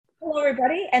Hello,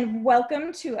 everybody, and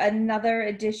welcome to another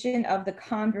edition of The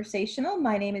Conversational.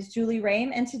 My name is Julie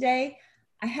Rame, and today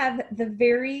I have the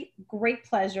very great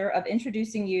pleasure of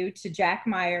introducing you to Jack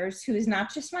Myers, who is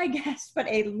not just my guest, but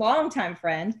a longtime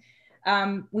friend.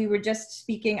 We were just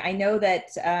speaking. I know that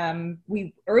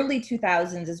early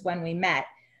 2000s is when we met,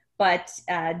 but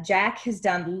Jack has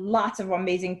done lots of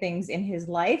amazing things in his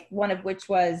life, one of which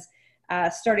was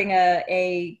starting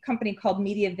a company called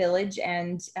Media Village,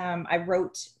 and I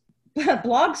wrote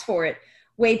blogs for it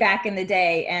way back in the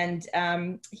day. And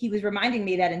he was reminding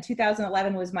me that in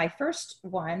 2011 was my first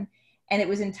one, and it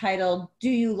was entitled, "Do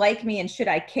You Like Me and Should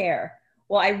I Care?"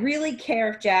 Well, I really care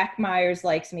if Jack Myers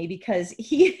likes me, because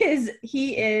he is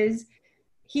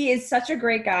such a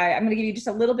great guy. I'm going to give you just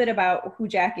a little bit about who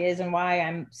Jack is and why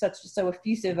I'm so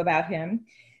effusive about him.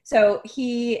 So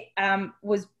he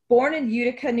was born in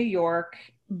Utica, New York,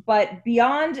 but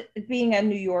beyond being a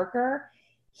New Yorker,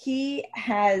 he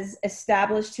has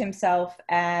established himself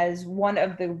as one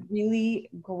of the really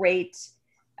great,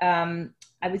 I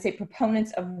would say,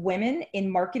 proponents of women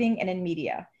in marketing and in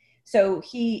media. So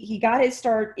he got his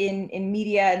start in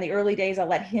media in the early days. I'll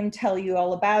let him tell you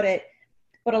all about it.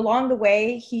 But along the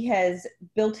way, he has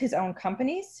built his own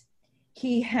companies.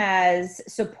 He has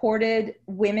supported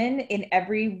women in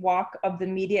every walk of the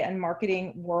media and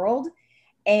marketing world.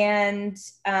 And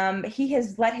he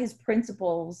has let his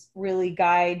principles really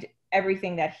guide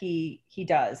everything that he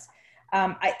does.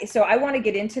 So I want to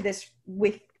get into this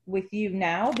with you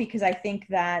now, because I think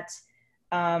that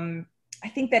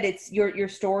it's your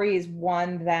story is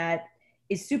one that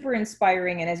is super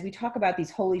inspiring. And as we talk about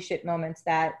these holy shit moments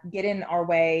that get in our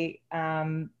way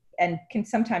and can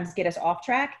sometimes get us off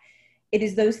track, it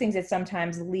is those things that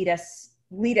sometimes lead us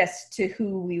to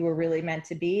who we were really meant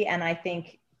to be. And I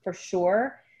think for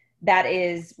sure that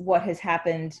is what has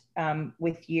happened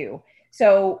with you.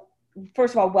 So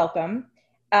first of all, welcome.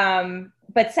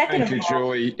 But second Thank you,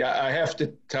 Julie. I have to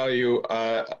tell you,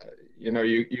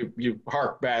 you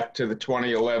hark back to the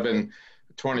 2011,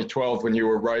 2012 when you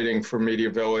were writing for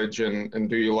Media Village and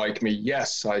Do You Like Me?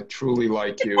 Yes, I truly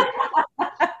like you.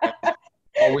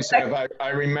 Always have. I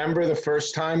remember the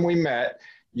first time we met,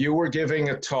 you were giving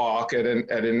a talk at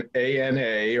an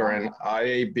ANA or an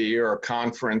IAB or a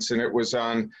conference, and it was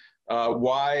on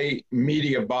why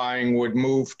media buying would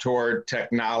move toward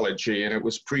technology, and it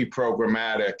was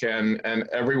pre-programmatic, and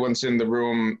everyone's in the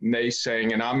room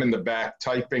naysaying, and I'm in the back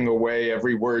typing away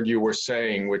every word you were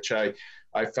saying, which I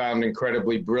found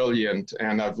incredibly brilliant,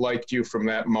 and I've liked you from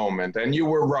that moment. And you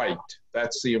were right.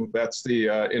 That's the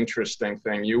interesting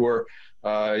thing. You were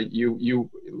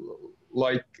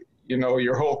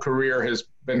your whole career has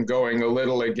been going a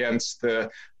little against the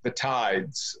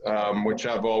tides, which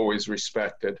I've always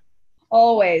respected.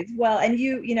 Always. Well, and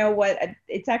you know what,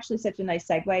 it's actually such a nice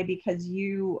segue, because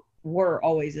you were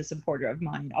always a supporter of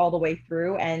mine all the way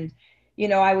through. And,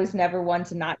 I was never one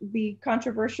to not be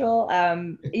controversial,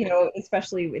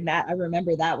 especially in that. I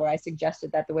remember that, where I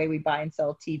suggested that the way we buy and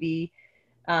sell TV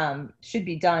should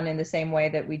be done in the same way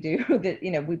that we do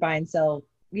that, we buy and sell,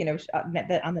 on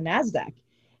the NASDAQ.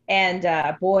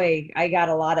 And boy, I got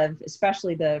a lot of,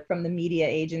 especially from the media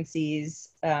agencies,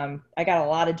 I got a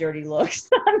lot of dirty looks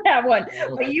on that one.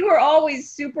 But you were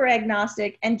always super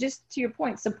agnostic and, just to your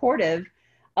point, supportive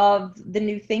of the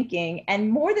new thinking. And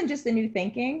more than just the new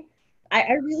thinking,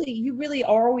 you really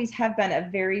always have been a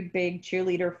very big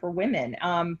cheerleader for women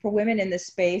in this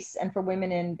space, and for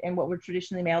women in what were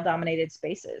traditionally male-dominated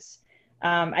spaces.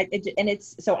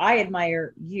 So I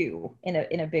admire you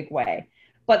in a big way.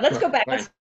 But let's go back.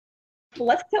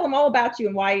 Let's tell them all about you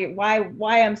and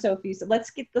why I'm so effusive.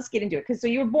 Let's get into it. So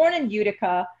you were born in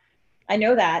Utica. I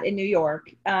know that, in New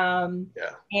York.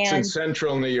 It's in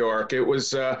central New York. It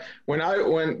was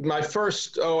when my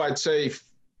first, I'd say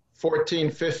 14,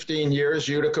 15 years,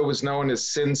 Utica was known as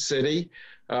Sin City.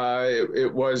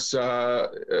 It was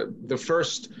the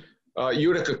first,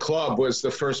 Utica Club was the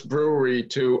first brewery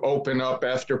to open up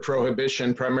after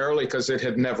Prohibition, primarily because it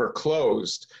had never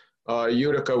closed.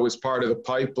 Utica was part of the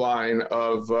pipeline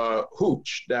of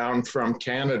hooch down from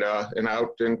Canada and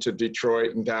out into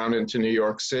Detroit and down into New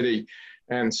York City.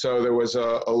 And so there was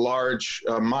a large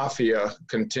mafia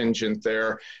contingent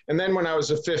there. And then when I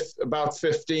was about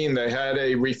 15, they had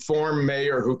a reform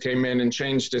mayor who came in and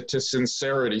changed it to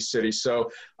Sincerity City. So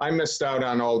I missed out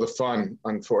on all the fun,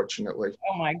 unfortunately.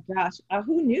 Oh my gosh.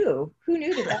 Who knew? Who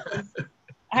knew that was...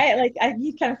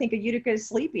 you kind of think of Utica as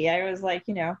sleepy. I was like,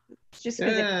 it's just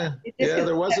because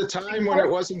there was a time when it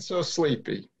wasn't so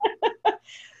sleepy.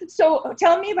 So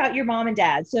tell me about your mom and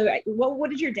dad. So what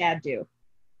did your dad do?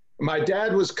 My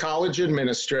dad was college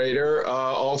administrator.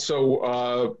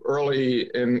 Also, early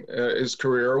in his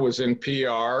career was in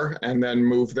PR, and then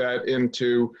moved that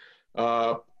into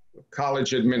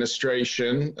college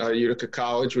administration, Utica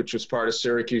College, which was part of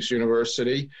Syracuse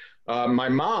University. My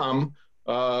mom,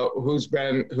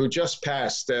 who just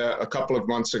passed a couple of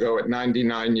months ago at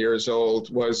 99 years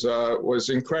old, was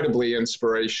incredibly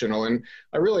inspirational, and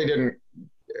I really didn't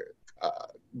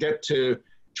get to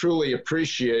truly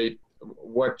appreciate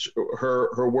what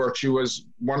her work. She was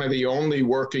one of the only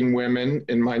working women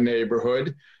in my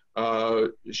neighborhood.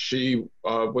 She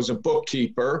was a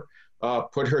bookkeeper,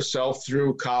 put herself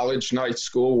through college, night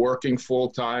school, working full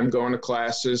time, going to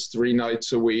classes 3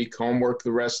 nights a week, homework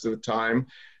the rest of the time.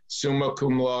 Summa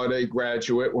cum laude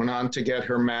graduate, went on to get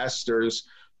her master's.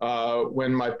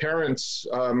 When my parents,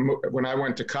 when I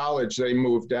went to college, they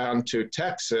moved down to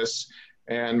Texas,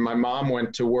 and my mom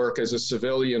went to work as a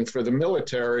civilian for the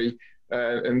military.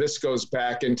 And this goes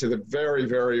back into the very,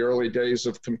 very early days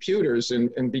of computers,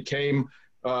 and became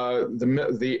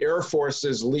the Air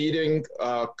Force's leading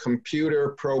computer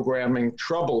programming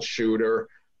troubleshooter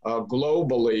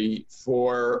globally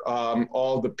for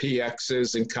all the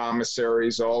PXs and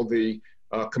commissaries, all the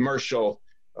commercial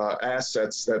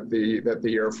assets that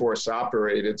the Air Force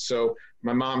operated. So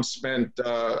my mom spent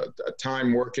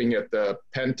time working at the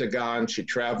Pentagon. She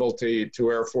traveled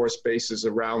to Air Force bases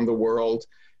around the world.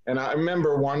 And I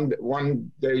remember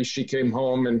one day she came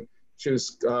home and she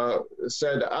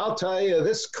said, "I'll tell you,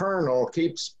 this colonel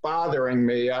keeps bothering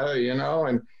me,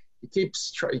 and he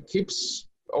keeps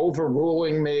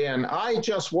overruling me. And I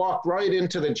just walked right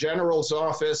into the general's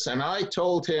office and I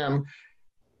told him,"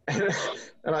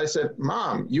 and I said,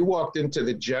 "Mom, you walked into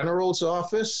the general's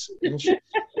office?" And she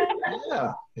said,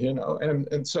 "Yeah,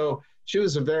 and so she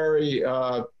was a very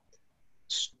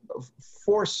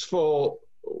forceful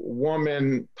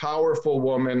woman, powerful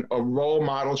woman, a role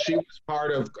model. She was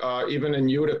part of, even in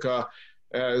Utica,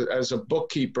 as a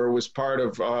bookkeeper, was part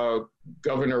of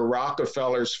Governor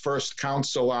Rockefeller's first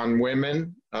Council on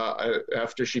Women.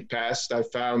 After she passed, I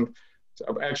found,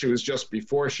 actually it was just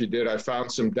before she did, I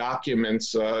found some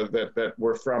documents that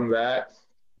were from that.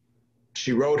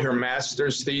 She wrote her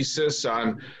master's thesis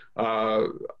on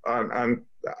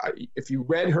if you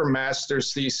read her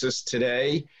master's thesis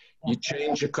today, you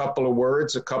change a couple of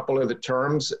words, a couple of the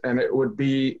terms, and it would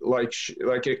be like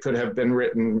it could have been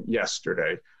written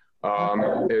yesterday.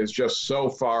 It was just so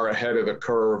far ahead of the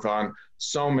curve on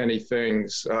so many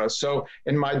things.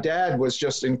 And my dad was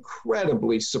just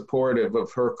incredibly supportive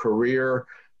of her career.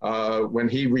 When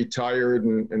he retired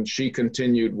and she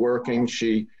continued working,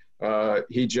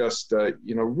 he just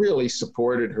really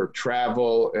supported her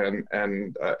travel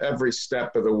and every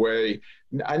step of the way.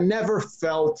 I never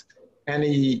felt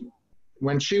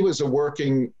when she was a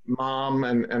working mom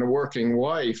and a working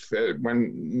wife,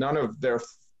 when none of their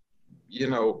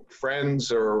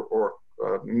friends or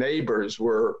neighbors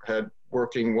had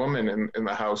working women in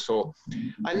the household,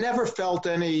 I never felt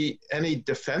any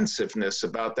defensiveness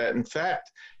about that. In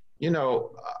fact,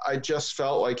 I just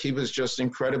felt like he was just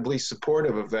incredibly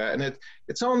supportive of that. And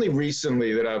it's only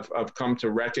recently that I've come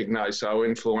to recognize how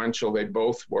influential they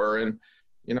both were. And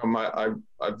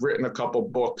I've written a couple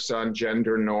books on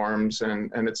gender norms,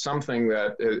 and it's something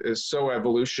that is so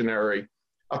evolutionary.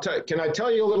 Can I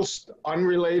tell you a little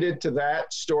unrelated to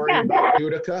that story about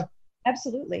Utica?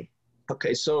 Absolutely.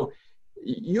 Okay, so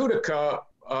Utica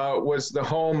was the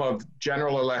home of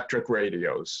General Electric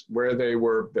radios, where they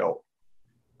were built.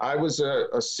 I was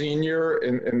a senior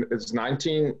it's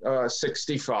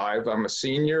 1965. I'm a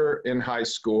senior in high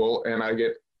school, and I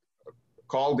get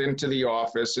called into the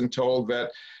office and told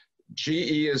that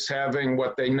GE is having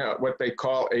what they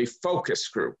call a focus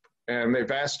group, and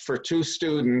they've asked for 2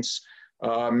 students,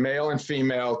 male and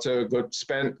female, to go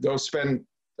spend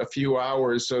a few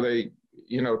hours. So they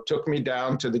took me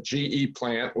down to the GE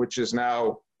plant, which is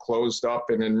now closed up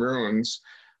and in ruins,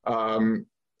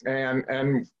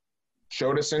 and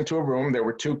showed us into a room. There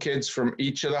were 2 kids from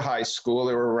each of the high school.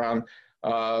 There were around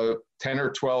 10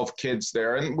 or 12 kids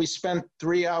there. And we spent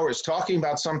 3 hours talking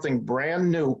about something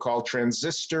brand new called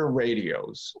transistor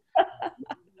radios.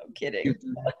 No kidding.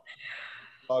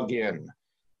 Plug in.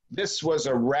 This was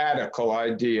a radical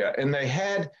idea. And they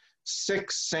had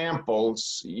 6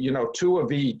 samples, 2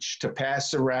 of each to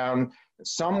pass around.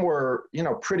 Some were,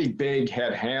 pretty big,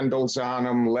 had handles on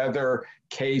them, leather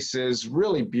cases,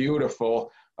 really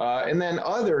beautiful. And then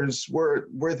others were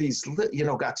these,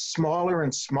 got smaller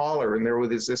and smaller. And there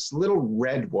was this little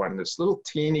red one, this little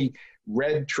teeny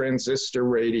red transistor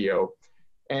radio.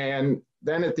 And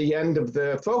then at the end of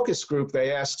the focus group,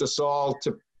 they asked us all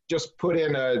to just put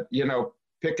in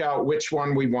pick out which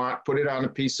one we want, put it on a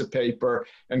piece of paper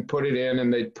and put it in,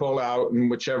 and they'd pull out, and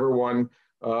whichever one,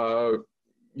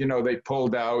 they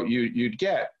pulled out, you'd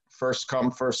get. First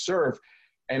come, first serve.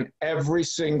 And every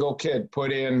single kid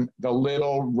put in the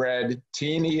little red,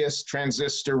 teeniest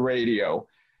transistor radio.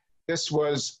 This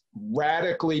was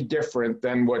radically different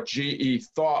than what GE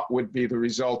thought would be the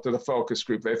result of the focus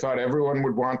group. They thought everyone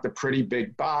would want the pretty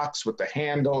big box with the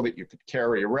handle that you could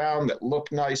carry around that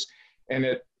looked nice.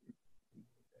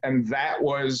 And that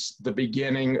was the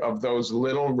beginning of those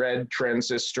little red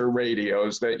transistor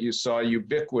radios that you saw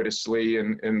ubiquitously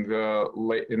in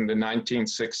the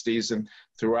 1960s and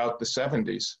throughout the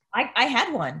 70s. I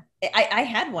had one. I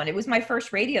had one. It was my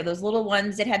first radio. Those little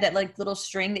ones that had that like little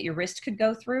string that your wrist could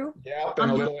go through. Yep, and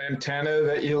a little antenna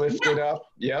that you lifted up.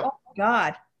 Yep. Oh my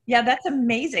God. Yeah, that's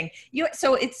amazing.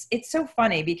 So it's so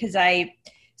funny because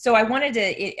so one of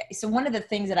the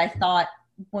things that I thought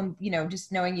when,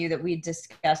 just knowing you that we had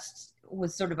discussed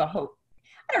was sort of I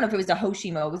don't know if it was a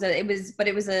Hoshimo, but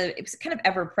it was kind of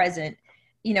ever present,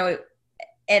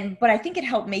 but I think it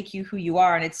helped make you who you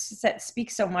are. And it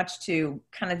speaks so much to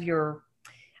kind of your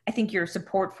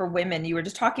support for women. You were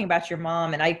just talking about your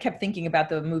mom, and I kept thinking about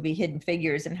the movie Hidden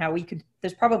Figures and how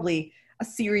there's probably a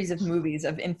series of movies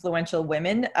of influential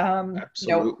women,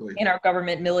 Absolutely. In our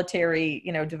government, military,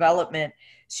 development.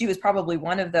 She was probably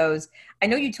one of those. I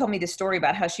know you told me the story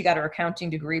about how she got her accounting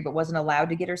degree, but wasn't allowed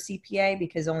to get her CPA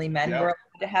because only men were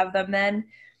allowed to have them then.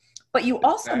 But you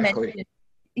also mentioned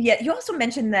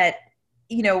that,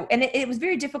 and it was a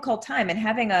very difficult time, and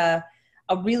having a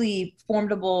really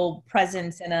formidable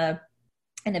presence and a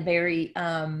very,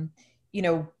 a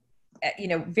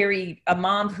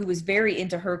mom who was very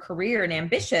into her career and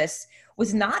ambitious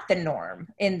was not the norm.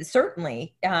 And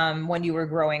certainly when you were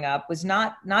growing up was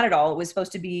not at all. It was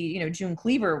supposed to be, June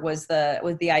Cleaver was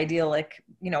the idyllic,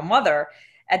 mother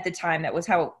at the time. That was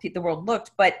how the world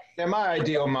looked. But yeah, my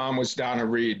ideal mom was Donna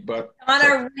Reed, but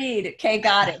Donna Reed. Okay.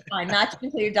 Got it. Fine. Not June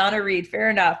Cleaver, Donna Reed.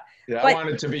 Fair enough. Yeah. I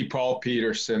wanted to be Paul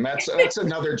Peterson. That's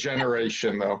another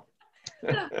generation though.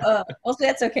 Also,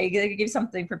 that's okay. You give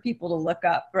something for people to look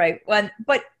up, right?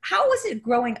 But how was it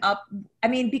growing up? I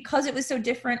mean, because it was so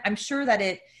different, I'm sure that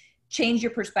it changed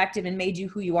your perspective and made you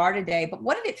who you are today. But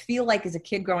what did it feel like as a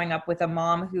kid growing up with a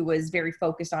mom who was very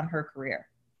focused on her career?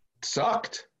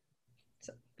 Sucked.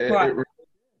 Right.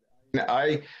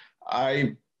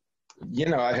 I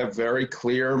have very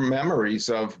clear memories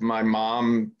of my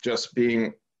mom just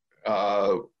being,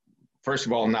 first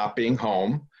of all, not being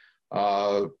home.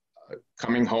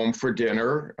 Coming home for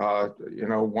dinner,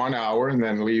 1 hour, and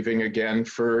then leaving again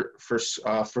for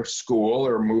school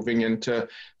or moving into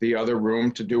the other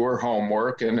room to do her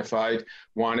homework. And if I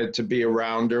wanted to be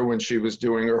around her when she was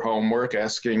doing her homework,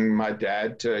 asking my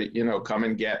dad to, come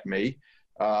and get me.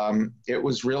 It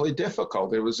was really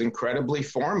difficult. It was incredibly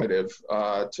formative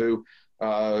to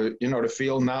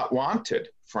feel not wanted,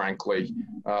 frankly.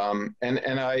 And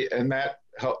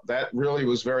that really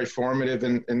was very formative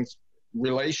in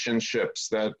relationships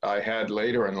that I had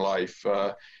later in life,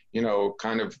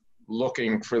 kind of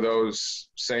looking for those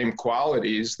same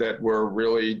qualities that were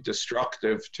really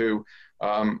destructive to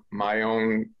my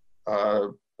own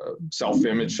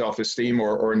self-image, self-esteem,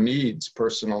 or needs,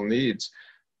 personal needs.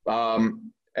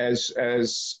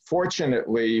 As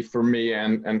fortunately for me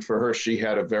and for her, she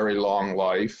had a very long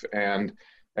life. And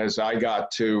as I got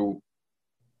to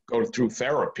go through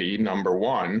therapy, number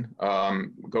one,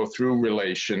 go through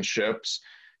relationships,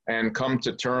 and come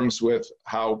to terms with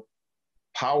how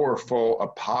powerful a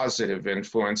positive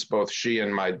influence both she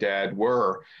and my dad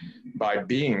were by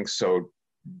being so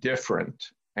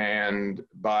different and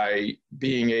by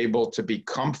being able to be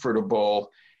comfortable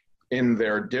in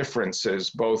their differences,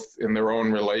 both in their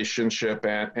own relationship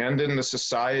and in the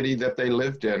society that they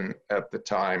lived in at the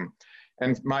time.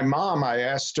 And my mom, I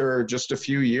asked her just a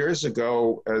few years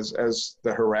ago, as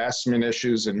the harassment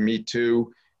issues and Me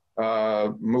Too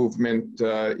movement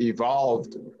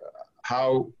evolved,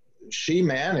 how she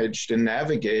managed and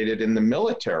navigated in the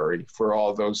military for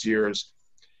all those years.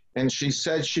 And she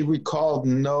said she recalled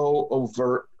no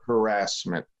overt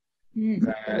harassment,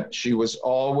 that she was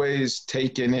always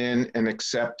taken in and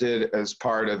accepted as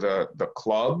part of the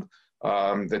club,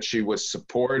 that she was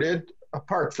supported,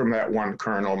 apart from that one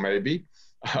colonel maybe,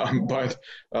 but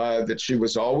that she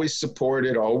was always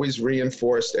supported, always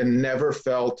reinforced, and never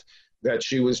felt that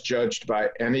she was judged by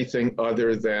anything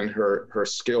other than her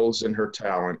skills and her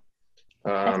talent.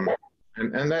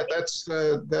 And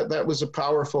that was a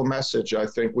powerful message. I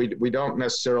think we don't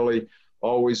necessarily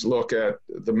always look at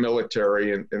the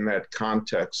military in that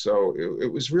context. So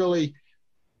it was really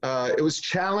it was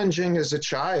challenging as a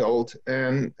child.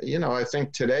 And, I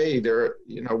think today we're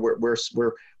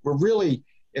really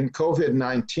in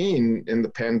COVID-19, in the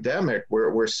pandemic,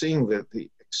 we're seeing the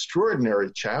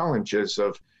extraordinary challenges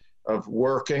of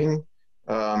working,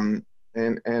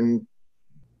 and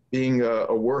being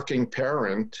a working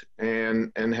parent,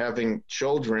 and having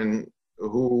children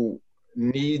who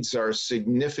needs are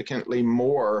significantly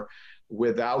more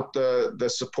without the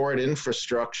support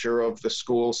infrastructure of the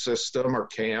school system or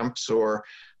camps or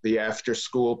the after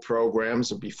school programs,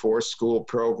 the before school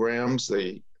programs,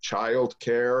 the child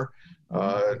care,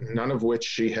 none of which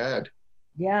she had.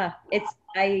 Yeah, it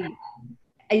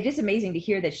is amazing to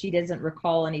hear that she doesn't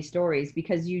recall any stories,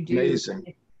 because you do.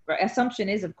 Amazing. Assumption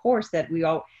is, of course, that we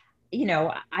all,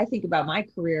 I think about my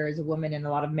career as a woman in a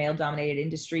lot of male dominated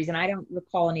industries, and I don't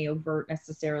recall any overt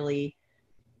necessarily,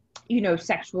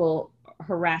 sexual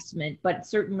harassment, but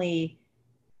certainly,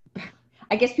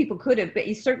 I guess people could have, but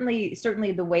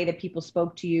certainly the way that people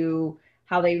spoke to you,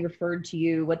 how they referred to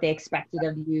you, what they expected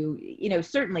of you,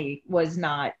 certainly was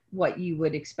not what you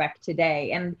would expect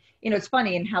today. And, it's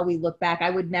funny in how we look back, I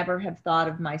would never have thought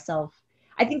of myself.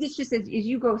 I think it's just as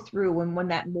you go through, when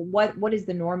that, what is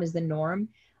the norm,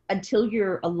 until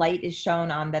a light is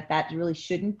shown on that really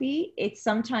shouldn't be. It's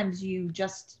sometimes you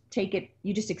just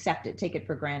accept it, take it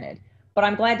for granted. But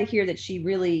I'm glad to hear that she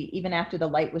really, even after the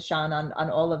light was shone on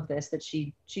all of this, that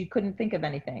she couldn't think of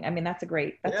anything. I mean, that's a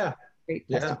great Yeah.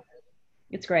 testimony.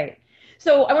 It's great.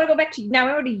 So I want to go back to now.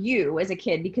 I want to you as a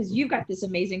kid, because you've got this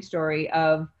amazing story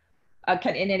of, and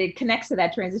it connects to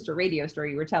that transistor radio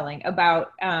story you were telling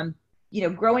about,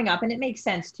 growing up. And it makes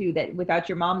sense too, that without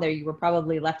your mom there, you were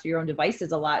probably left to your own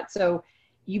devices a lot. So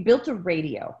you built a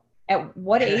radio. At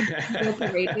what age did you build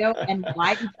a radio, and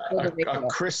why did you build a radio?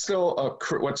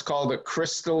 What's called a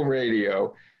crystal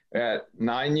radio. At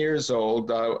 9 years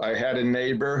old, I had a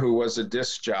neighbor who was a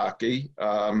disc jockey.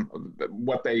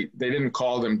 They didn't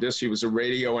call him disc. He was a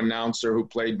radio announcer who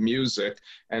played music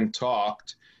and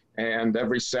talked. And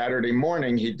every Saturday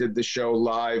morning, he did the show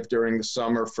live during the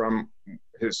summer from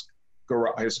his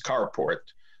carport.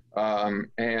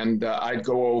 And I'd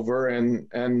go over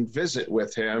and visit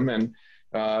with him, and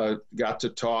got to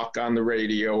talk on the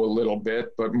radio a little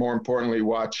bit, but more importantly,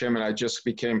 watch him. And I just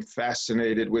became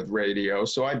fascinated with radio.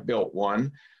 So I built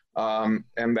one.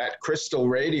 And that crystal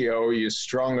radio, you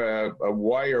strung a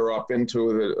wire up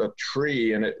into a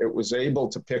tree, and it was able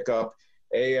to pick up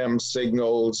AM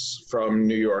signals from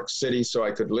New York City. So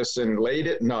I could listen late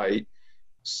at night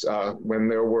when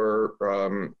there were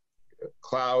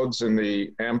clouds in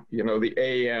the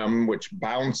AM, which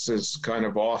bounces kind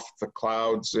of off the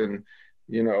clouds, and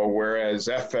whereas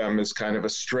FM is kind of a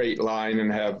straight line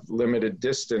and have limited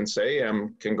distance,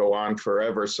 AM can go on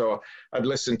forever. So I'd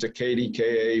listen to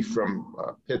KDKA from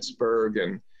Pittsburgh,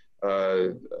 and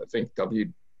I think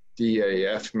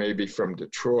WDAF maybe from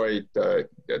Detroit,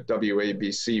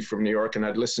 WABC from New York, and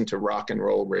I'd listen to rock and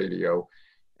roll radio.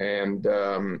 And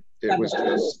it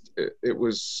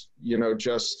was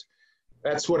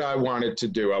that's what I wanted to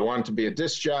do. I wanted to be a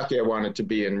disc jockey. I wanted to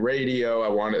be in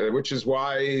radio. Which is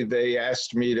why they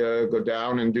asked me to go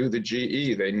down and do the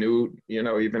GE. They knew,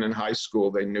 even in high school,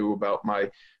 they knew about my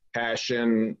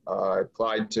passion. I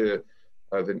applied to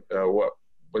what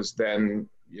was then,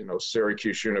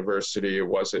 Syracuse University. It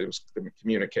was the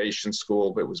communication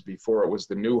school, but it was before it was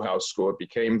the Newhouse School. It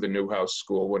became the Newhouse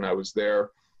School when I was there.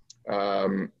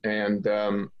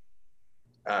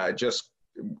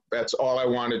 That's all I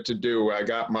wanted to do. I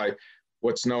got my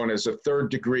what's known as a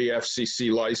third degree FCC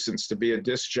license. To be a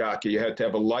disc jockey, you had to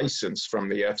have a license from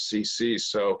the FCC.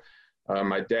 So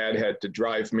my dad had to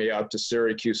drive me out to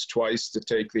Syracuse twice to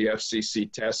take the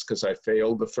FCC test because I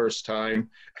failed the first time.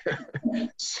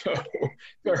 So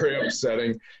very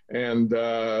upsetting. And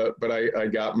but I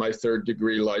got my third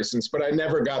degree license, but I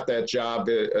never got that job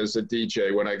as a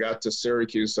DJ. When I got to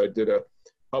Syracuse, I did a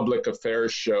public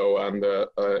affairs show on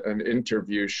an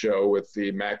interview show with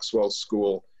the Maxwell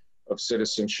School of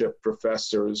Citizenship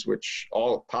professors, which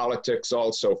politics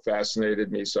also fascinated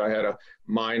me. So I had a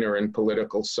minor in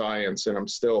political science, and I'm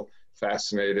still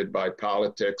fascinated by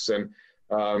politics. And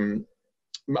I'll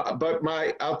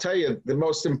tell you, the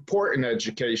most important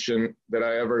education that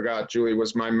I ever got, Julie,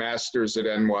 was my master's at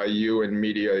NYU in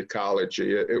media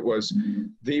ecology. It was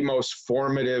the most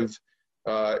formative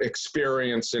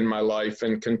experience in my life,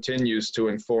 and continues to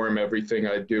inform everything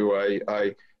I do.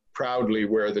 I proudly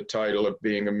wear the title of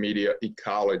being a media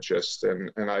ecologist,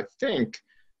 and I think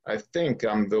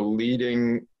I'm the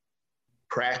leading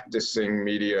practicing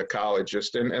media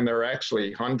ecologist, and there are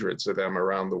actually hundreds of them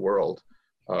around the world.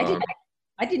 I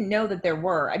didn't know that there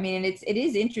were. I mean, it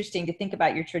is interesting to think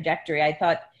about your trajectory. I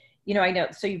thought, I know,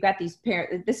 so you've got these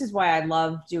parents. This is why I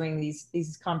love doing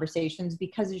these conversations,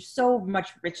 because there's so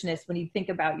much richness when you think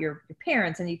about your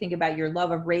parents and you think about your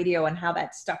love of radio and how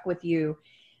that stuck with you.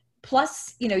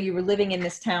 Plus, you were living in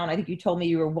this town. I think you told me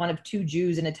you were one of two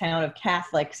Jews in a town of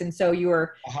Catholics. And so you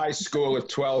were A high school of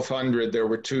 1,200, there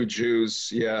were two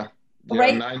Jews. Yeah. Yeah.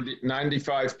 right.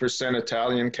 95%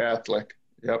 Italian Catholic.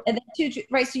 Yep. And then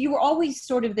right. So you were always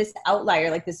sort of this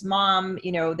outlier, like this mom,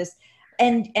 this,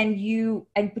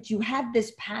 but you had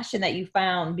this passion that you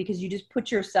found because you just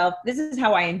put yourself, this is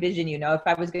how I envision, if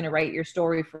I was going to write your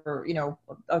story for,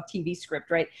 a TV script,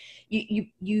 right?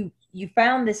 You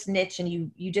found this niche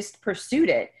and you just pursued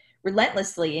it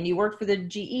relentlessly, and you worked for the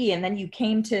GE, and then you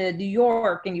came to New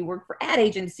York and you worked for ad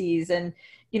agencies, and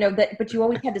but you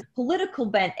always had this political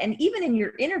bent. And even in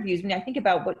your interviews, when I think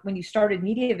about when you started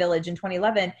Media Village in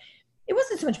 2011, it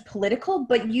wasn't so much political,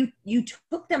 but you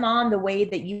took them on the way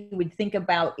that you would think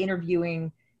about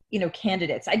interviewing,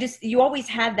 candidates. You always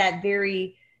had that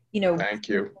very, Thank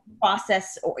you.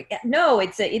 process. No,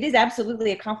 it is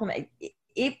absolutely a compliment.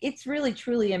 It's really,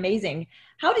 truly amazing.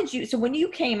 So when you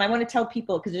came, I want to tell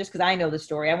people, because I know the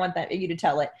story, I want you to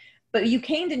tell it, but you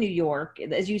came to New York,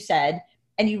 as you said,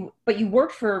 but you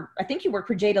worked I think you worked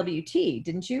for JWT,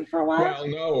 didn't you, for a while? Well,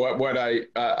 no,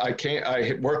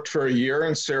 I worked for a year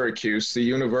in Syracuse. The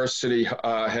university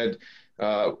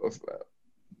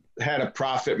had a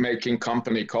profit-making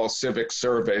company called Civic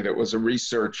Survey that was a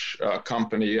research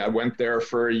company. I went there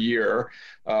for a year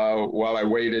while I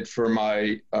waited for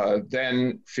my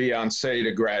then fiancée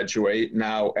to graduate,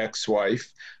 now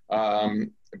ex-wife.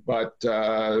 But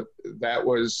it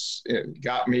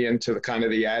got me into the kind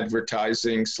of the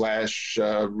advertising /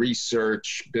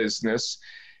 research business.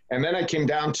 And then I came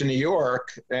down to New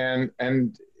York, and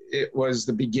it was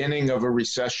the beginning of a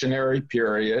recessionary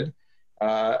period.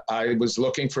 I was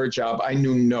looking for a job. I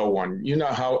knew no one. You know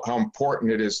how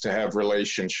important it is to have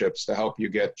relationships to help you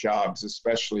get jobs,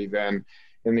 especially then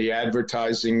in the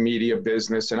advertising media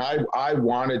business. And I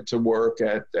wanted to work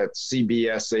at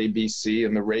CBS, ABC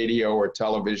in the radio or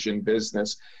television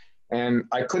business, and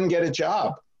I couldn't get a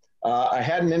job. I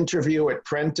had an interview at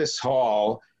Prentice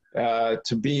Hall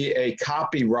to be a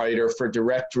copywriter for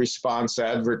direct response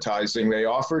advertising. They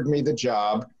offered me the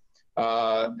job.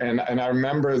 And I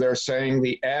remember they're saying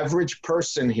the average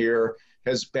person here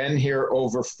has been here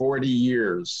over 40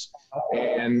 years.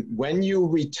 And when you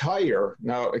retire,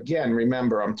 now again,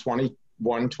 remember, I'm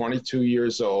 21, 22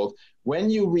 years old.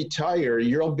 When you retire,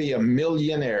 you'll be a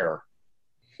millionaire.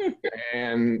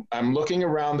 And I'm looking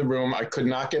around the room. I could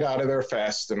not get out of there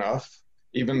fast enough,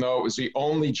 even though it was the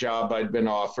only job I'd been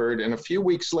offered. And a few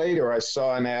weeks later, I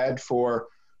saw an ad for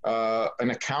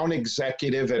an account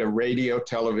executive at a radio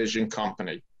television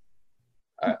company.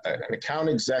 An account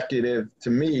executive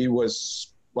to me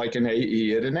was like an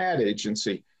AE at an ad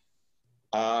agency.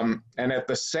 And at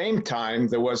the same time,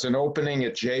 there was an opening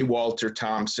at J. Walter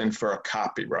Thompson for a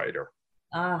copywriter.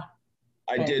 I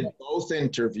did both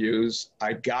interviews.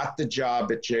 I got the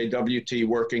job at JWT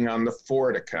working on the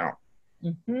Ford account.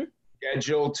 Mm-hmm.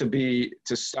 Scheduled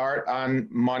to start on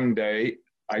Monday.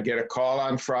 I get a call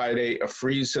on Friday. A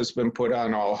freeze has been put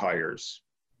on all hires.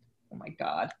 Oh my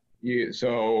God.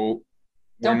 So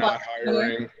we're not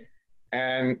hiring.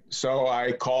 And so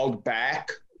I called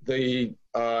back the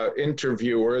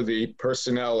interviewer, the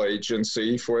personnel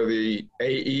agency for the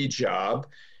AE job.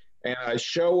 And I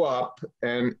show up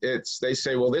and they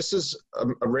say, well, this is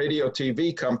a radio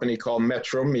TV company called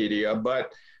Metro Media,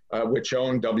 but which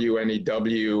owned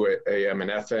WNEW, AM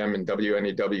and FM, and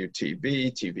WNEW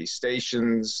TV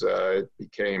stations. It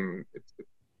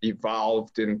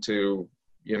evolved into,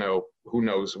 who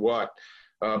knows what.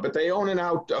 But they own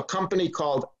a company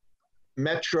called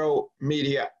Metro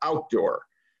Media Outdoor,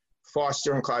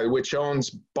 Foster and Clyde, which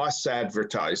owns bus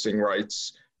advertising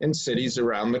rights in cities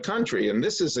around the country. And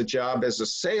this is a job as a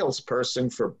salesperson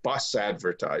for bus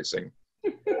advertising.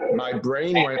 My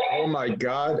brain went, oh my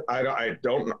God, I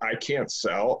can't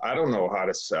sell. I don't know how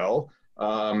to sell.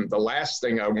 The last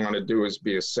thing I want to do is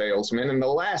be a salesman. And the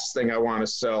last thing I want to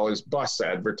sell is bus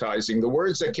advertising. The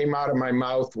words that came out of my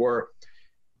mouth were,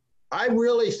 I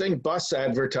really think bus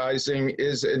advertising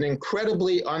is an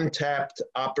incredibly untapped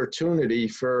opportunity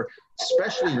for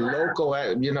especially local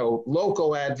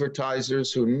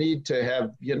advertisers who need to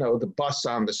have, the bus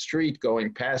on the street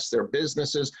going past their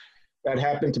businesses. That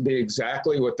happened to be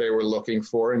exactly what they were looking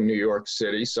for in New York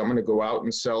City. So I'm going to go out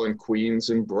and sell in Queens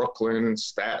and Brooklyn and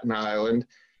Staten Island.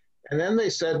 And then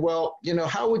they said, well,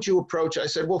 how would you approach? I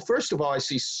said, well, first of all, I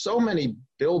see so many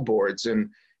billboards in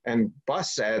and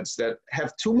bus ads that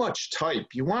have too much type.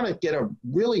 You want to get a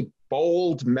really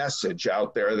bold message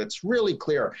out there that's really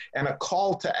clear and a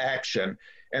call to action.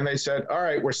 And they said, all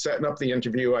right, we're setting up the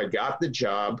interview. I got the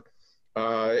job.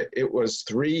 It was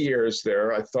 3 years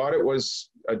there. I thought it was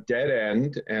a dead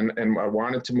end, and I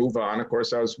wanted to move on. Of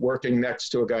course, I was working next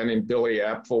to a guy named Billy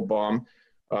Apfelbaum,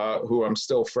 who I'm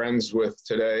still friends with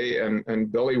today.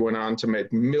 And Billy went on to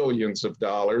make millions of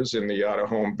dollars in the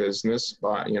out-of-home business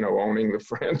by, owning the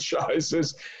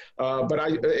franchises. But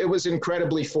it was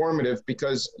incredibly formative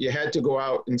because you had to go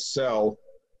out and sell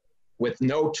with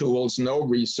no tools, no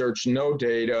research, no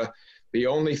data. The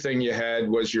only thing you had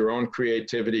was your own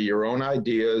creativity, your own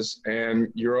ideas, and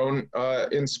your own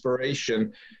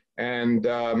inspiration. And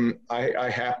I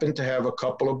happened to have a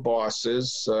couple of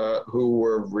bosses who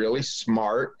were really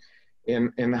smart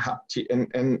and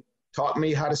taught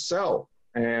me how to sell.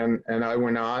 And I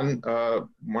went on.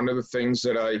 One of the things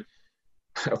that I,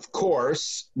 of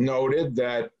course, noted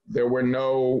that there were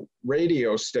no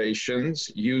radio stations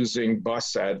using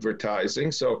bus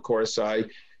advertising. So, of course, I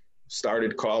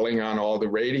started calling on all the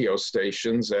radio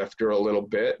stations after a little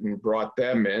bit and brought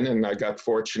them in. And I got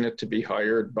fortunate to be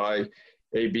hired by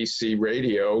ABC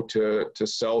Radio to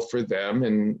sell for them.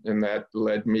 And that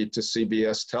led me to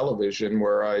CBS Television,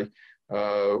 where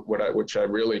which I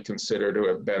really consider to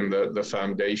have been the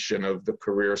foundation of the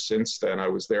career since then. I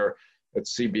was there at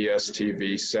CBS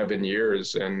TV 7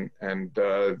 years, and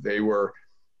they were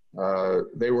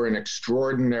an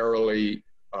extraordinarily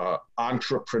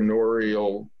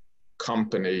entrepreneurial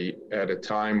company at a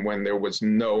time when there was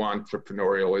no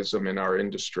entrepreneurialism in our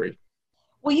industry.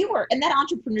 Well, you were, and that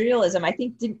entrepreneurialism, I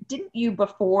think, didn't you,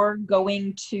 before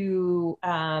going to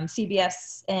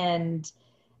CBS and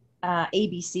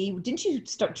ABC, didn't you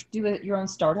do your own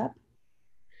startup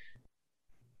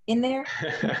in there?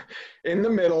 In the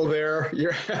middle there,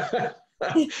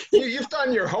 you've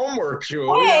done your homework,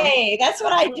 Julie. Hey, that's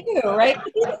what I do, right?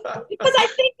 Because I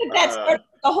think that's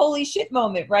the holy shit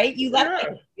moment, right? You left.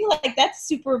 I feel like that's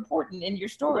super important in your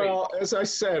story. Well, as I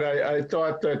said, I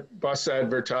thought that bus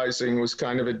advertising was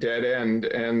kind of a dead end,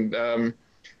 and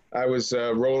I was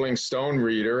a Rolling Stone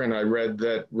reader, and I read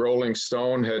that Rolling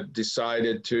Stone had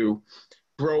decided to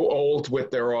grow old with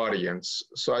their audience.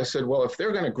 So I said, well, if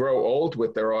they're going to grow old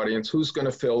with their audience, who's going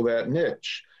to fill that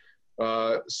niche?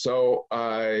 So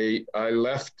I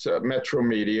left Metro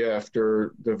Media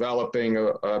after developing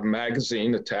a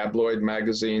magazine, a tabloid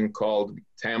magazine called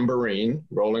Tambourine.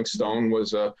 Rolling Stone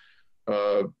was a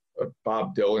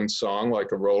Bob Dylan song,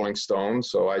 like a Rolling Stone.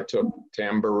 So I took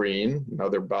Tambourine,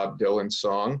 another Bob Dylan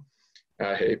song,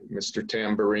 Hey, Mr.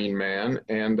 Tambourine Man,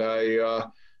 and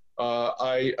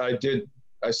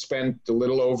I spent a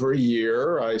little over a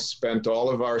year. I spent all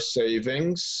of our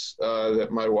savings that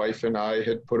my wife and I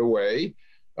had put away,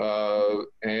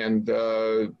 and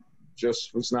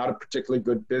just was not a particularly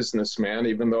good businessman,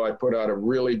 even though I put out a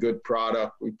really good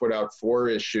product. We put out 4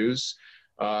 issues,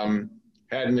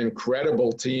 had an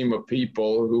incredible team of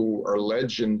people who are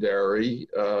legendary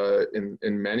in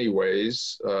many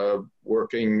ways,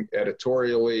 working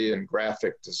editorially and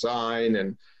graphic design,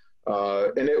 and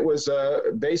it was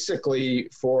basically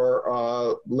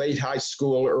for late high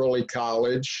school, early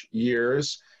college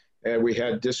years. And we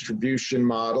had distribution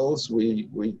models. We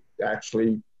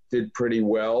actually did pretty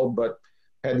well, but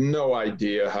had no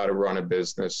idea how to run a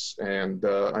business. And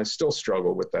I still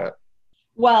struggle with that.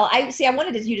 Well, I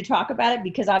wanted you to talk about it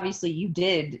because obviously you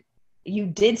did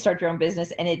start your own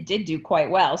business and it did do quite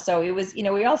well. So it was,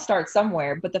 we all start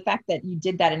somewhere, but the fact that you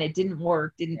did that and it didn't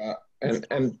work,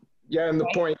 and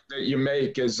the point that you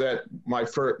make is that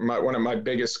one of my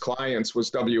biggest clients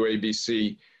was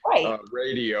WABC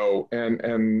Radio,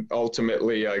 and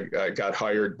ultimately I got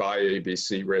hired by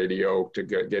ABC Radio to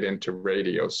get into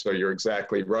radio. So you're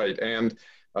exactly right. And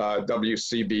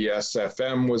WCBS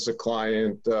FM was a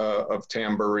client of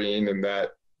Tambourine, and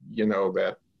that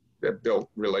built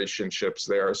relationships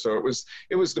there. So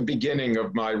it was the beginning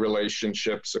of my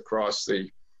relationships across the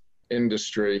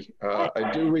industry.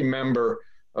 I do remember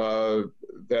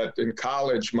that in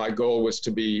college, my goal was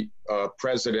to be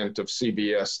president of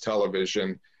CBS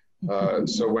Television.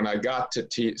 So when I got to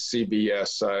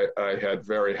CBS, I had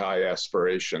very high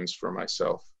aspirations for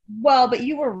myself. Well, but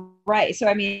you were right. So,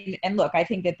 I mean, and look, I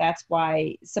think that's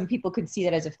why some people could see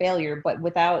that as a failure, but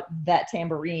without that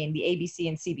Tambourine, the ABC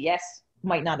and CBS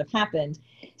might not have happened.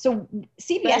 So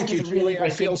CBS Thank you, Julie. I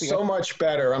feel so much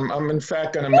better. I'm in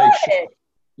fact going to make sure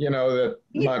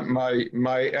that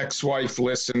my ex-wife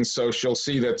listens, so she'll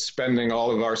see that spending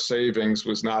all of our savings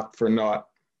was not for naught.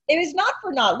 It was not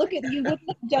for naught. Look at you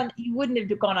wouldn't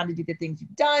have gone on to do the things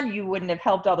you've done. You wouldn't have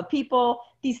helped all the people.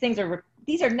 These are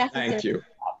necessary. Thank you.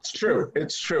 It's true.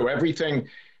 It's true.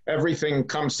 Everything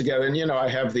comes together. And, I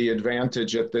have the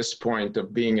advantage at this point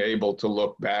of being able to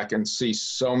look back and see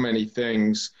so many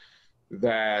things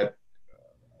that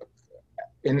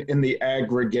in the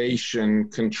aggregation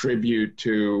contribute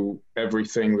to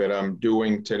everything that I'm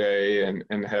doing today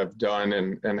and have done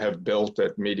and have built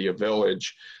at Media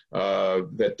Village.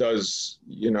 That does,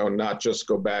 not just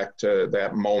go back to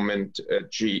that moment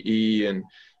at GE and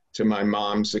to my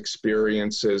mom's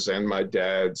experiences and my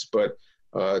dad's, but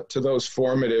to those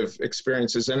formative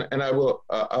experiences. And I will,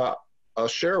 I'll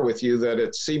share with you that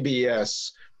at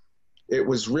CBS, it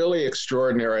was really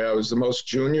extraordinary. I was the most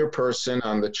junior person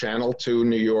on the Channel 2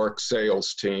 New York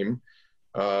sales team,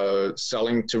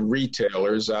 selling to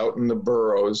retailers out in the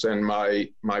boroughs. And my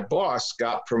boss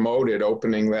got promoted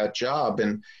opening that job.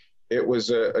 And it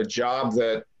was a job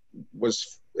that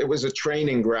it was a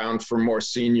training ground for more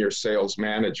senior sales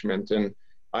management. And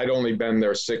I'd only been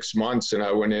there 6 months, and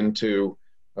I went into,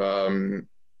 the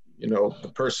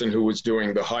person who was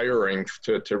doing the hiring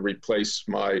to replace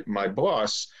my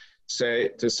boss,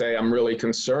 say, I'm really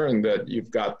concerned that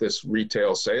you've got this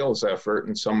retail sales effort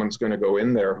and someone's going to go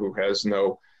in there who has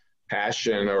no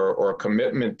passion or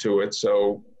commitment to it.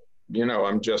 So,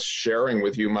 I'm just sharing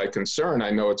with you my concern.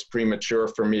 I know it's premature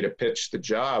for me to pitch the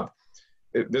job.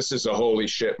 This is a holy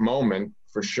shit moment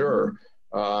for sure.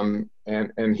 And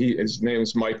his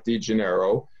name's Mike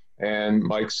DeGennaro. And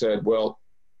Mike said, well,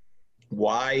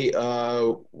 why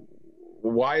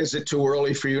is it too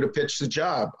early for you to pitch the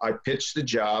job? I pitched the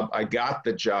job. I got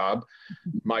the job.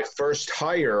 My first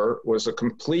hire was a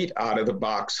complete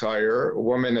out-of-the-box hire, a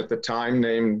woman at the time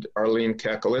named Arlene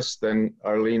Kekalis, then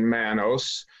Arlene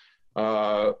Manos,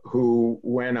 who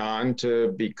went on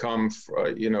to become,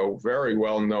 very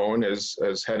well known as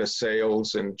head of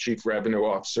sales and chief revenue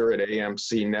officer at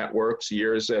AMC Networks,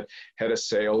 years at head of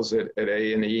sales at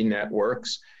A&E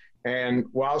Networks. And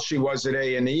while she was at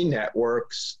A&E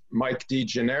Networks, Mike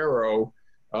DeGennaro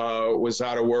was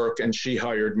out of work, and she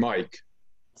hired Mike.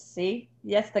 See,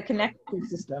 yes, the connection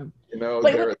system. There's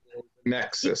a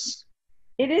nexus.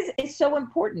 It's so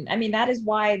important. I mean, that is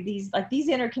why these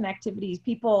interconnectivities,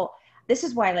 people, this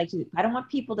is why I don't want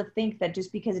people to think that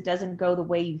just because it doesn't go the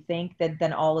way you think that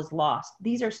then all is lost.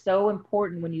 These are so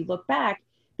important when you look back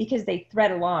because they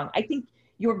thread along. I think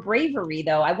your bravery,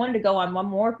 though, I wanted to go on one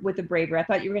more with the bravery. I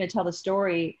thought you were going to tell the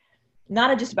story,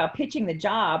 not just about pitching the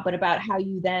job, but about how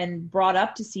you then brought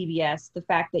up to CBS the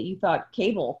fact that you thought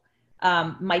cable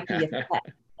might be a threat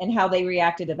and how they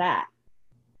reacted to that.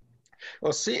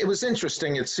 Well, see, it was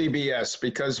interesting at CBS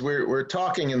because we're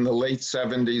talking in the late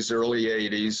 70s, early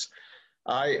 80s.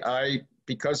 I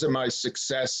because of my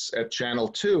success at Channel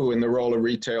 2 in the role of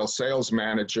retail sales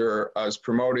manager, I was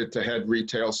promoted to head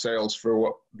retail sales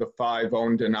for the 5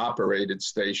 owned and operated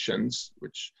stations,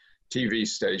 TV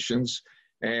stations,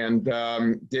 and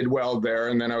did well there.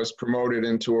 And then I was promoted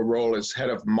into a role as head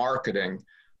of marketing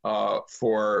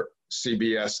for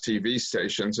CBS TV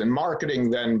stations. And marketing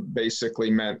then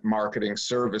basically meant marketing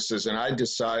services. And I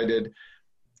decided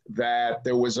that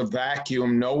there was a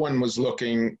vacuum. No one was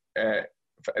looking at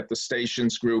the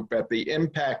stations group at the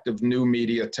impact of new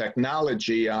media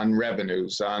technology on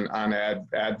revenues, on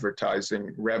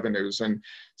advertising revenues. And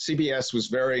CBS was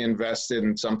very invested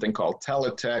in something called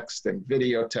teletext and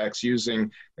videotext,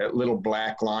 using that little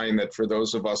black line that, for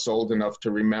those of us old enough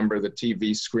to remember the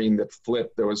TV screen that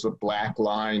flipped, there was a black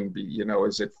line,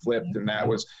 as it flipped, and that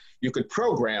was, you could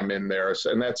program in there. So,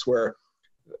 and that's where,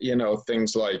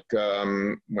 things like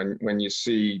when you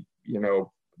see,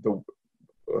 the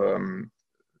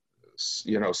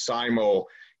simulcasting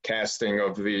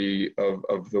of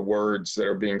the words that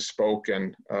are being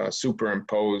spoken,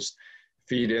 superimposed,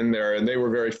 feed in there, and they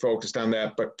were very focused on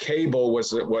that. But cable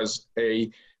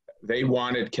they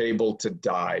wanted cable to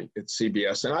die at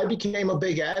CBS, and I became a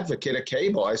big advocate of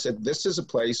cable. I said, this is a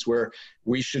place where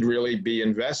we should really be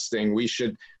investing. We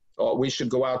should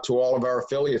go out to all of our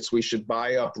affiliates. We should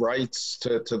buy up rights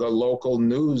to the local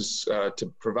news,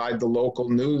 to provide the local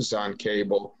news on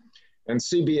cable. And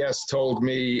CBS told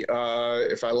me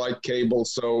if I like cable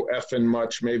so effing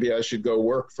much, maybe I should go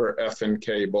work for effing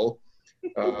cable.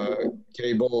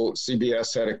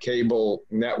 CBS had a cable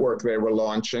network they were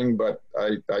launching, but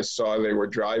I saw they were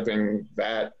driving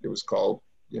that. It was called,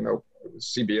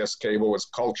 CBS Cable was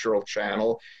Cultural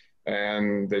Channel,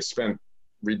 and they spent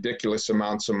ridiculous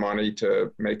amounts of money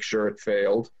to make sure it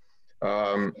failed.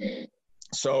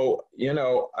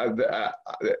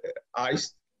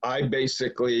 I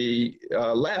basically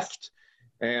left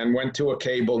and went to a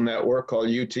cable network called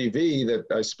UTV that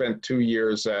I spent 2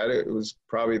 years at. It was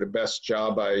probably the best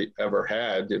job I ever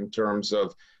had in terms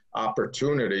of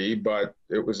opportunity, but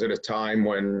it was at a time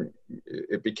when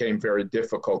it became very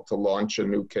difficult to launch a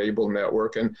new cable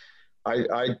network. And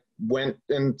I went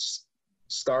and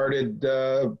started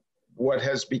what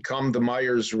has become the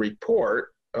Myers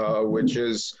Report, which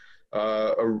is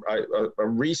a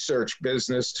research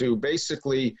business to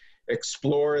basically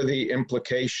explore the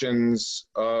implications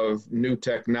of new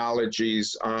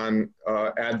technologies on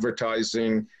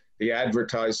advertising, the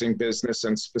advertising business,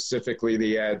 and specifically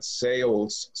the ad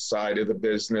sales side of the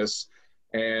business,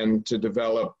 and to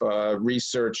develop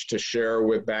research to share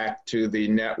back to the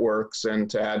networks and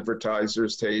to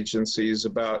advertisers, to agencies,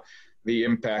 about the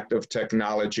impact of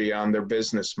technology on their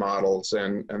business models.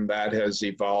 And that has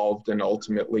evolved and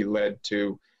ultimately led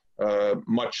to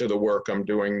much of the work I'm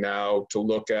doing now, to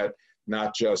look at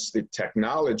not just the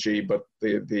technology, but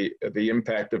the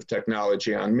impact of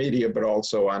technology on media, but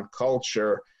also on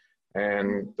culture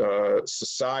and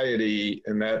society.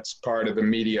 And that's part of the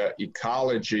media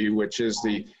ecology, which is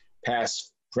the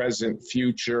past, present,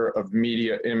 future of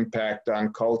media impact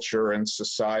on culture and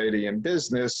society and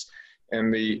business,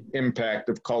 and the impact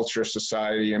of culture,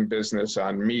 society, and business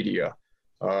on media.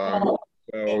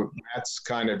 So that's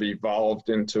kind of evolved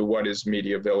into what is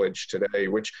Media Village today,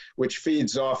 which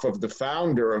feeds off of the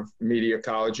founder of Media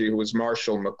Ecology, who was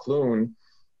Marshall McLuhan.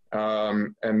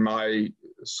 And my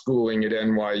schooling at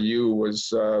NYU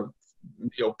was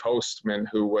Neil Postman,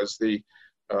 who was the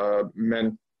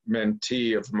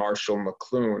mentee of Marshall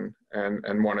McLuhan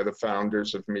and one of the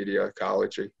founders of Media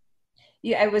Ecology.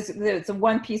 Yeah, it's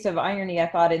one piece of irony I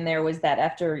thought in there was that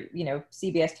after,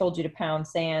 CBS told you to pound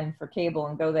sand for cable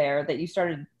and go there, that you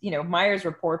started, Myers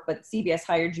Report, but CBS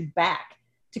hired you back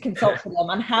to consult with them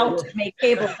on how to make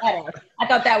cable better. I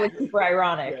thought that was super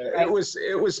ironic. Yeah, right?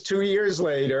 It was 2 years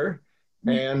later,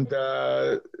 and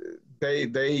they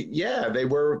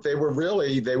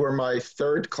were my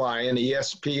third client.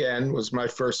 ESPN was my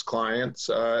first client.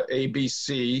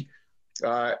 ABC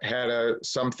had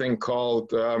something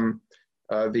called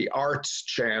the Arts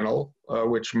Channel,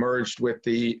 which merged with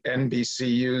the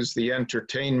NBCU's The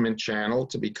Entertainment Channel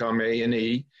to become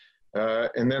A&E.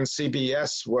 And then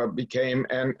CBS became,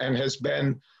 and has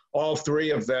been, all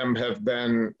three of them have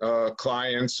been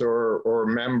clients or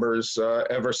members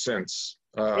ever since.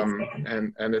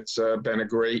 And it's been a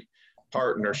great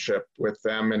partnership with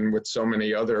them and with so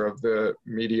many other of the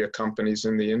media companies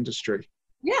in the industry.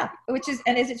 Yeah, which is,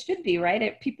 and as it should be, right?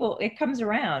 It comes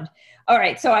around. All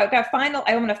right, so I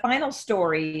want a final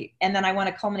story, and then I want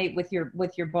to culminate with your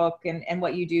book and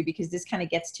what you do, because this kind of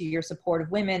gets to your support of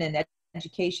women and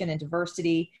education and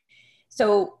diversity.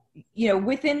 So,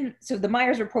 so the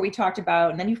Myers Report we talked about,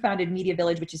 and then you founded Media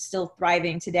Village, which is still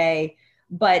thriving today.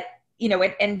 But,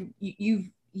 and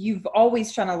you've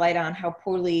always shone a light on how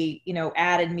poorly,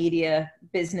 ad and media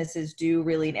businesses do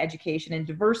really in education and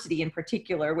diversity in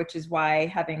particular, which is why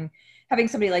having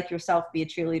somebody like yourself be a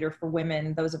cheerleader for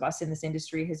women, those of us in this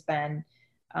industry, has been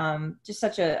just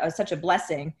such a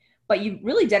blessing. But you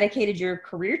really dedicated your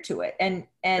career to it. And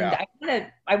yeah.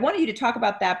 I wanted you to talk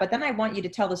about that, but then I want you to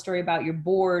tell the story about your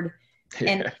board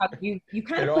and how you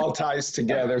kind of— It all ties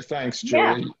together. Thanks,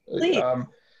 Julie. Yeah,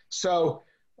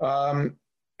 please.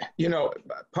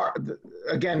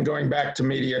 Again, going back to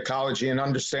media ecology and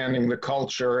understanding the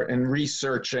culture and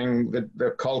researching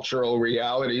the cultural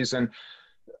realities and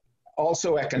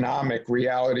also economic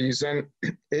realities. And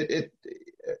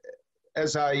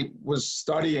as I was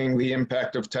studying the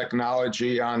impact of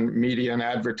technology on media and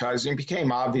advertising, it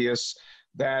became obvious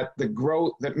that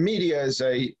that media is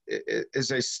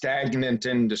a stagnant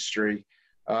industry.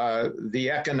 The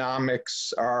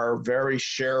economics are very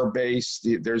share-based.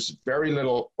 There's very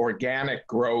little organic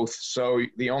growth. So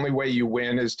the only way you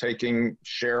win is taking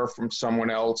share from someone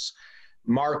else.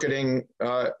 Marketing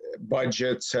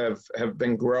budgets have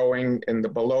been growing in the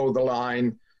below the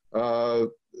line.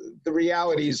 The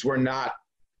realities were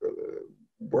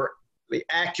the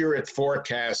accurate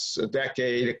forecasts a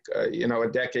decade and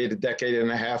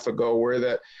a half ago were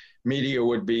that media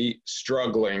would be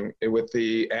struggling with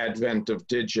the advent of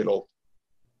digital.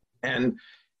 And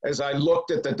as I looked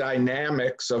at the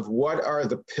dynamics of what are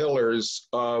the pillars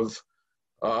of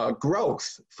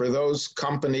growth for those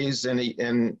companies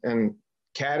and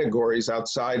categories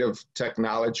outside of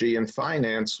technology and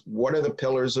finance, what are the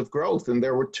pillars of growth? And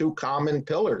there were two common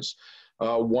pillars.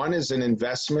 One is an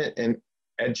investment in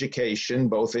education,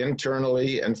 both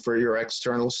internally and for your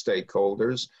external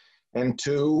stakeholders. And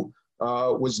two,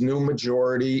 was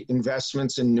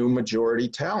investments in new majority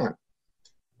talent.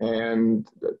 And,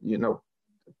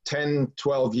 10,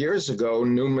 12 years ago,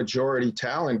 new majority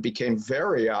talent became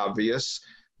very obvious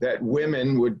that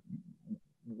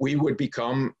we would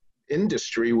become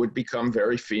industry would become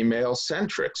very female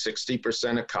centric.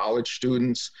 60% of college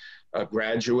students,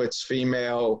 graduates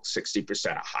female,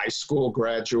 60% of high school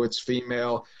graduates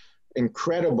female.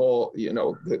 Incredible,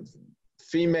 the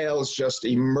females just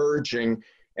emerging.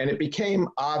 And it became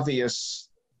obvious,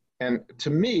 and to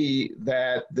me,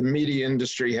 that the media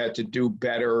industry had to do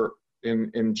better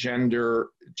in gender,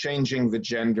 changing the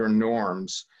gender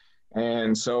norms.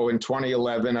 And so in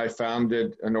 2011, I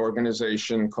founded an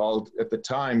organization called, at the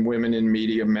time, Women in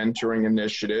Media Mentoring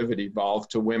Initiative. It evolved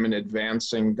to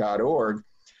womenadvancing.org,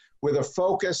 with a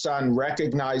focus on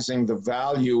recognizing the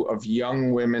value of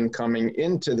young women coming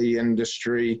into the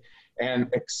industry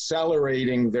and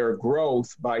accelerating their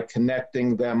growth by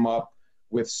connecting them up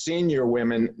with senior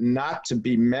women, not to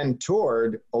be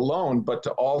mentored alone, but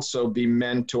to also be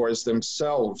mentors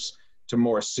themselves to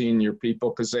more senior people,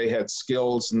 because they had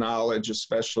skills, knowledge,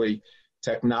 especially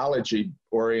technology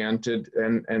oriented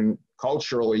and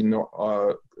culturally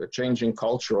changing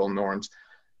cultural norms.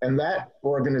 And that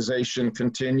organization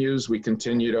continues. We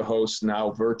continue to host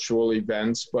now virtual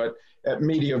events, but at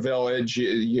Media Village,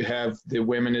 you have the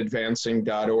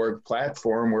womenadvancing.org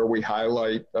platform where we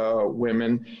highlight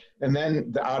women. And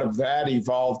then out of that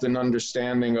evolved an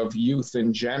understanding of youth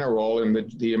in general and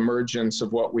the emergence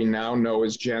of what we now know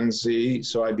as Gen Z.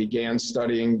 So I began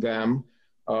studying them,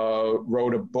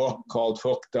 wrote a book called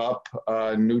Hooked Up,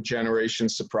 New Generation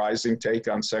Surprising Take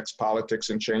on Sex,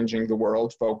 Politics, and Changing the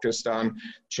World, focused on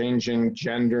changing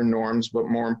gender norms, but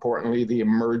more importantly, the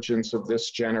emergence of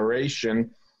this generation.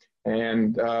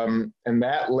 And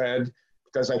that led,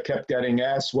 because I kept getting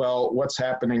asked, well, what's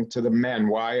happening to the men?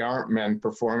 Why aren't men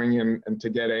performing? And to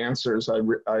get answers,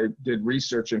 I did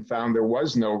research and found there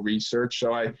was no research.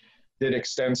 So I did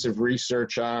extensive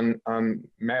research on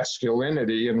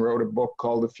masculinity and wrote a book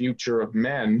called The Future of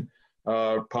Men,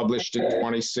 published in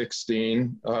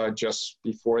 2016, just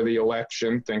before the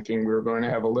election, thinking we were going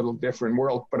to have a little different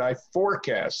world. But I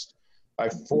forecast a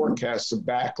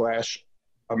backlash,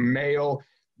 a male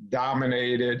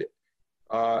dominated,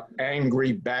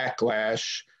 angry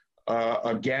backlash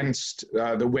against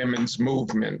the women's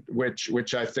movement,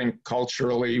 which I think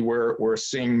culturally we're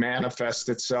seeing manifest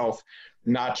itself,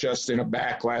 not just in a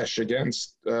backlash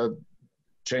against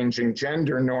changing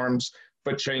gender norms,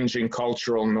 but changing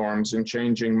cultural norms and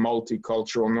changing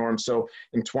multicultural norms. So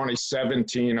in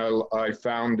 2017, I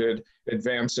founded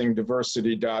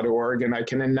advancingdiversity.org, and I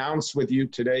can announce with you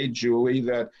today, Julie,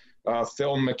 that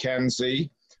Phil McKenzie,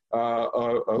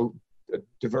 a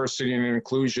diversity and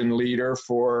inclusion leader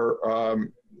for a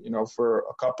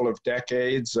couple of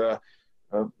decades,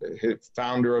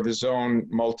 founder of his own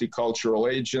multicultural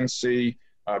agency,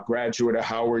 graduate of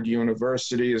Howard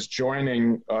University, is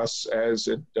joining us as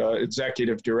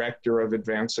executive director of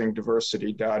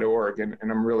advancingdiversity.org, and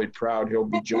I'm really proud he'll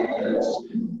be joining us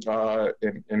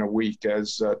in a week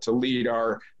as to lead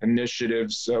our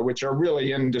initiatives, which are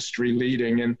really industry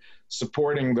leading and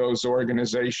supporting those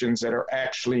organizations that are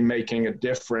actually making a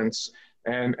difference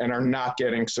and are not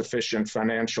getting sufficient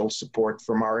financial support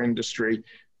from our industry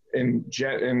in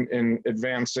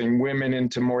advancing women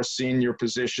into more senior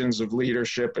positions of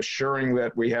leadership, assuring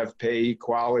that we have pay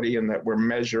equality and that we're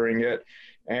measuring it,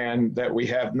 and that we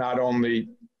have not only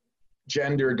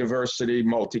gender diversity,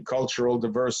 multicultural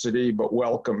diversity, but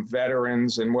welcome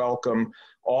veterans and welcome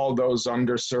all those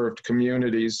underserved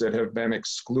communities that have been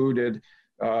excluded.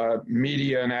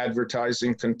 Media and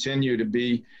advertising continue to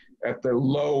be at the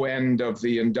low end of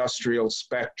the industrial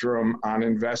spectrum on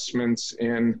investments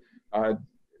in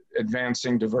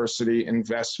advancing diversity,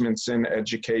 investments in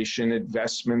education,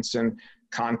 investments in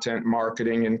content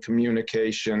marketing and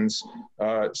communications.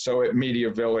 So at Media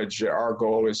Village, our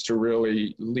goal is to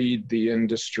really lead the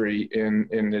industry in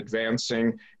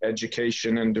advancing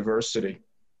education and diversity.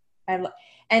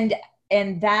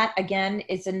 And that, again,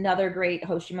 is another great,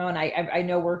 Hoshimo, and I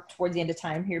know we're towards the end of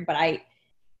time here, but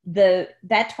that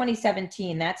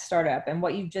 2017, that startup and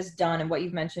what you've just done and what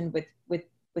you've mentioned with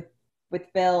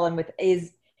Phil and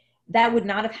that would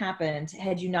not have happened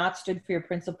had you not stood for your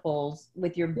principles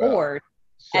with your board.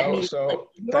 So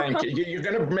thank you. You're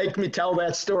going to make me tell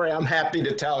that story. I'm happy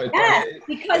to tell it. Yes, But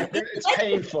because it's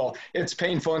painful. It's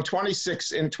painful. In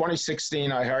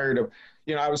 2016, I hired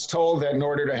I was told that in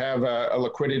order to have a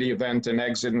liquidity event and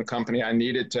exit in the company, I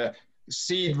needed to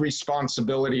cede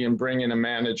responsibility and bring in a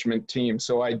management team.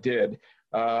 So I did.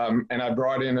 And I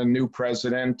brought in a new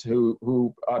president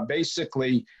who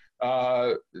basically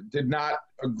did not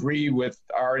agree with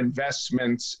our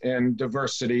investments in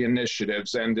diversity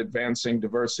initiatives and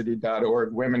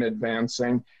advancingdiversity.org, Women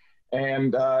Advancing.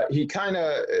 And he kind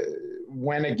of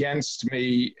went against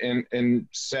me in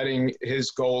setting his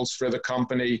goals for the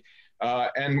company.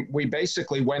 And we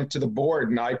basically went to the board,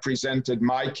 and I presented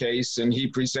my case and he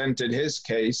presented his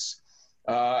case,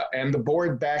 and the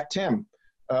board backed him.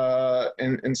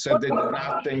 And said they did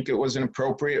not think it was an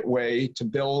appropriate way to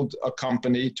build a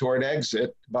company toward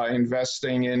exit by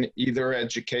investing in either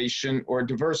education or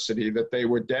diversity, that they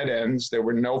were dead ends, there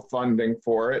were no funding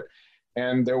for it,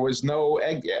 and there was no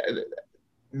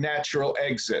natural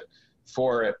exit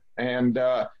for it. And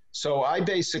so I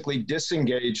basically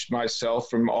disengaged myself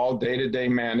from all day-to-day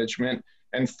management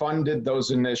and funded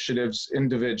those initiatives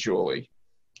individually.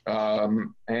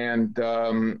 And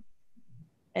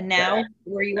now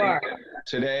where you are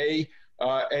today,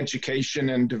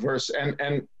 education and diverse,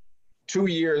 and 2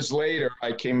 years later,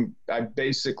 I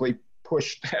basically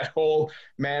pushed that whole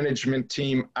management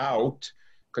team out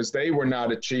because they were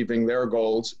not achieving their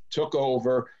goals, took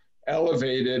over,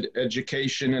 elevated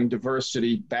education and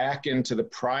diversity back into the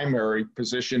primary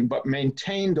position, but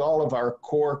maintained all of our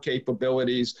core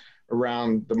capabilities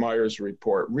around the Myers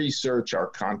Report, research, our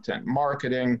content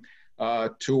marketing,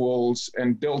 tools,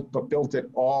 and built it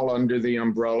all under the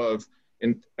umbrella of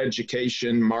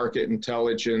education, market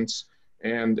intelligence,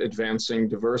 and advancing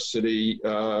diversity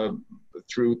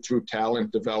through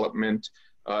talent development.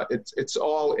 It's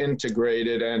all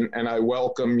integrated, and I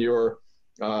welcome your.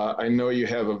 I know you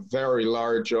have a very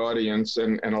large audience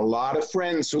and a lot of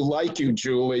friends who like you,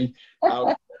 Julie,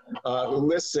 who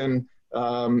listen.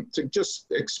 To just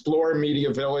explore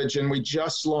Media Village, and we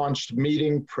just launched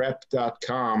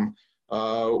meetingprep.com,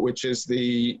 which is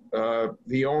the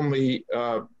only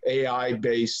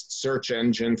AI-based search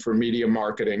engine for media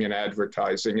marketing and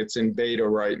advertising. It's in beta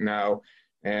right now,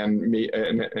 and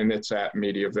it's at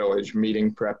Media Village,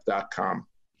 meetingprep.com.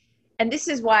 And this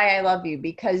is why I love you,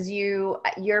 because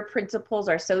your principles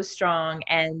are so strong,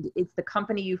 and it's the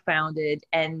company you founded,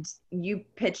 and you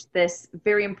pitched this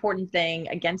very important thing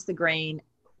against the grain,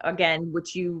 again,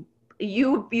 which you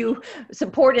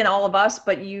support in all of us,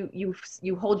 but you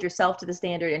hold yourself to the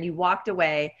standard, and you walked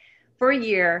away for a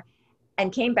year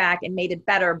and came back and made it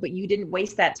better, but you didn't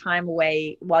waste that time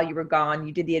away while you were gone.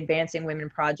 You did the Advancing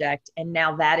Women Project, and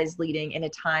now that is leading in a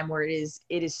time where it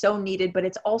is so needed, but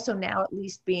it's also now at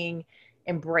least being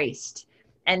embraced.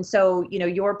 And so,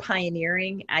 you're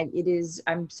pioneering.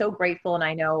 I'm so grateful, and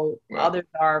I know others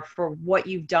are, for what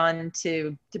you've done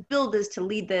to build this, to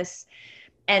lead this,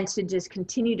 and to just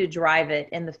continue to drive it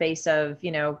in the face of,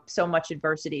 so much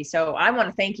adversity. So I want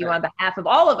to thank you on behalf of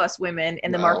all of us women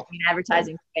in the marketing and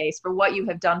advertising space for what you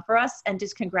have done for us, and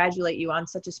just congratulate you on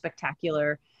such a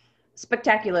spectacular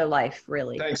life,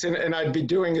 really. Thanks. And I'd be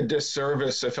doing a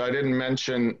disservice if I didn't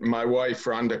mention my wife,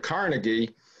 Rhonda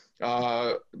Carnegie,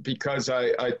 because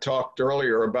I talked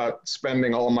earlier about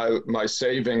spending all my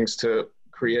savings to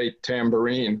create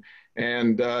Tambourine.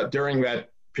 And during that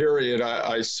period,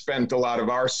 I spent a lot of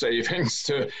our savings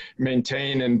to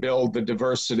maintain and build the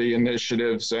diversity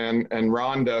initiatives. And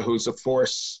Rhonda, who's a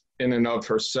force in and of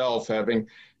herself, having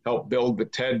helped build the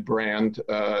TED brand,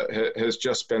 has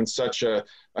just been such an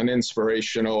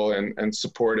inspirational and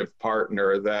supportive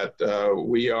partner that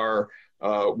we are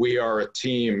a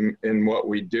team in what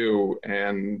we do.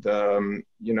 And,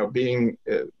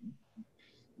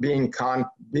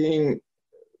 being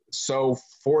so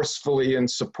forcefully in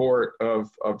support of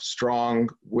strong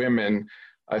women,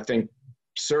 I think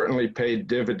certainly paid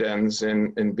dividends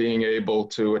in being able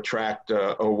to attract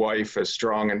a wife as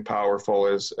strong and powerful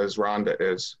as Rhonda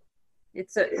is. You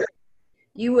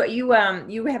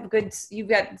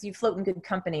float in good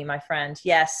company, my friend.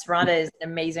 Yes, Rhonda is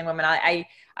an amazing woman. I'll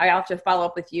have to follow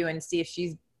up with you and see if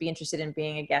she'd be interested in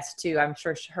being a guest too. I'm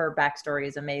sure her backstory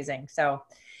is amazing. So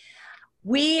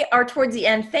we are towards the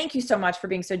end. Thank you so much for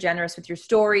being so generous with your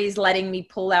stories, letting me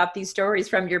pull out these stories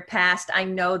from your past. I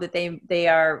know that they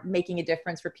are making a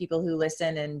difference for people who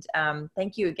listen. And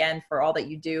thank you again for all that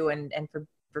you do and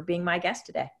for being my guest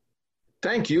today.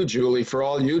 Thank you, Julie, for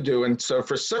all you do. And so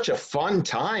for such a fun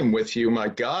time with you, my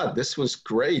God, this was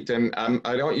great. And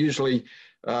I don't usually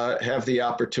have the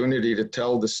opportunity to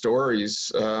tell the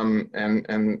stories.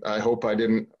 And I hope I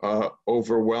didn't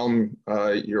overwhelm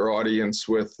your audience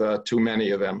with too many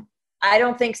of them. I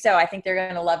don't think so. I think they're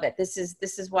going to love it. This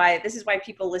is why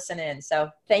people listen in.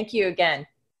 So thank you again.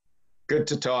 Good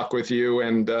to talk with you.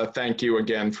 And thank you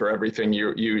again for everything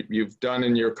you've done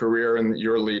in your career and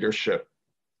your leadership.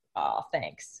 Oh,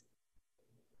 thanks.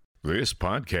 This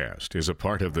podcast is a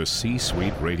part of the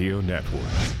C-Suite Radio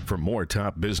Network. For more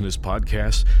top business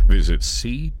podcasts, visit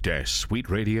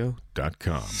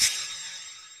c-suiteradio.com.